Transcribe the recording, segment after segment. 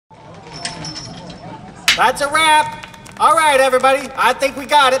That's a wrap. All right, everybody. I think we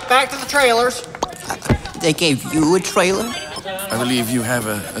got it. Back to the trailers. They gave you a trailer? I believe you have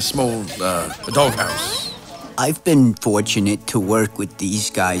a small doghouse. I've been fortunate to work with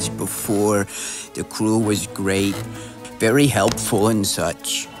these guys before. The crew was great, very helpful and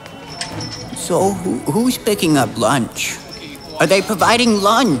such. So who's picking up lunch? Are they providing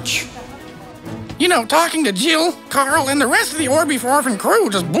lunch? You know, talking to Jill, Carl, and the rest of the Orbie for Orphan crew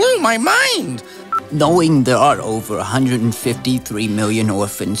just blew my mind. Knowing there are over 153 million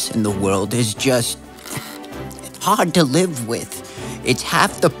orphans in the world is just hard to live with. It's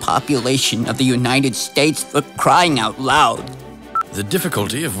half the population of the United States, for crying out loud. The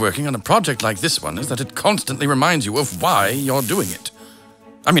difficulty of working on a project like this one is that it constantly reminds you of why you're doing it.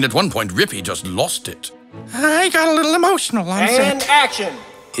 I mean, at one point, Rippy just lost it. I got a little emotional on And set. action.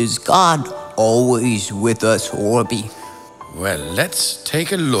 Is God always with us, Orbie? Well, let's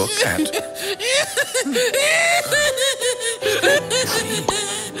take a look at...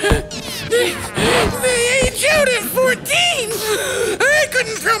 The age out at 14! I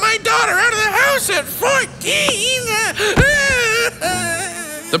couldn't throw my daughter out of the house at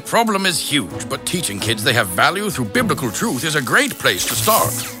 14! The problem is huge, but teaching kids they have value through biblical truth is a great place to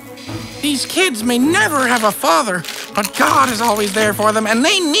start. These kids may never have a father, but God is always there for them, and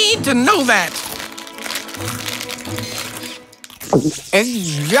they need to know that.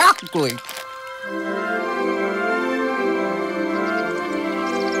 Exactly.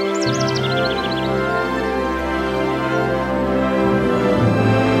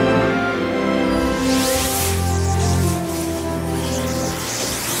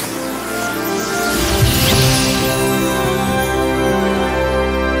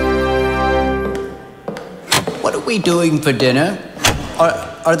 What are we doing for dinner?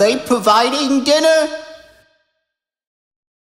 Are they providing dinner?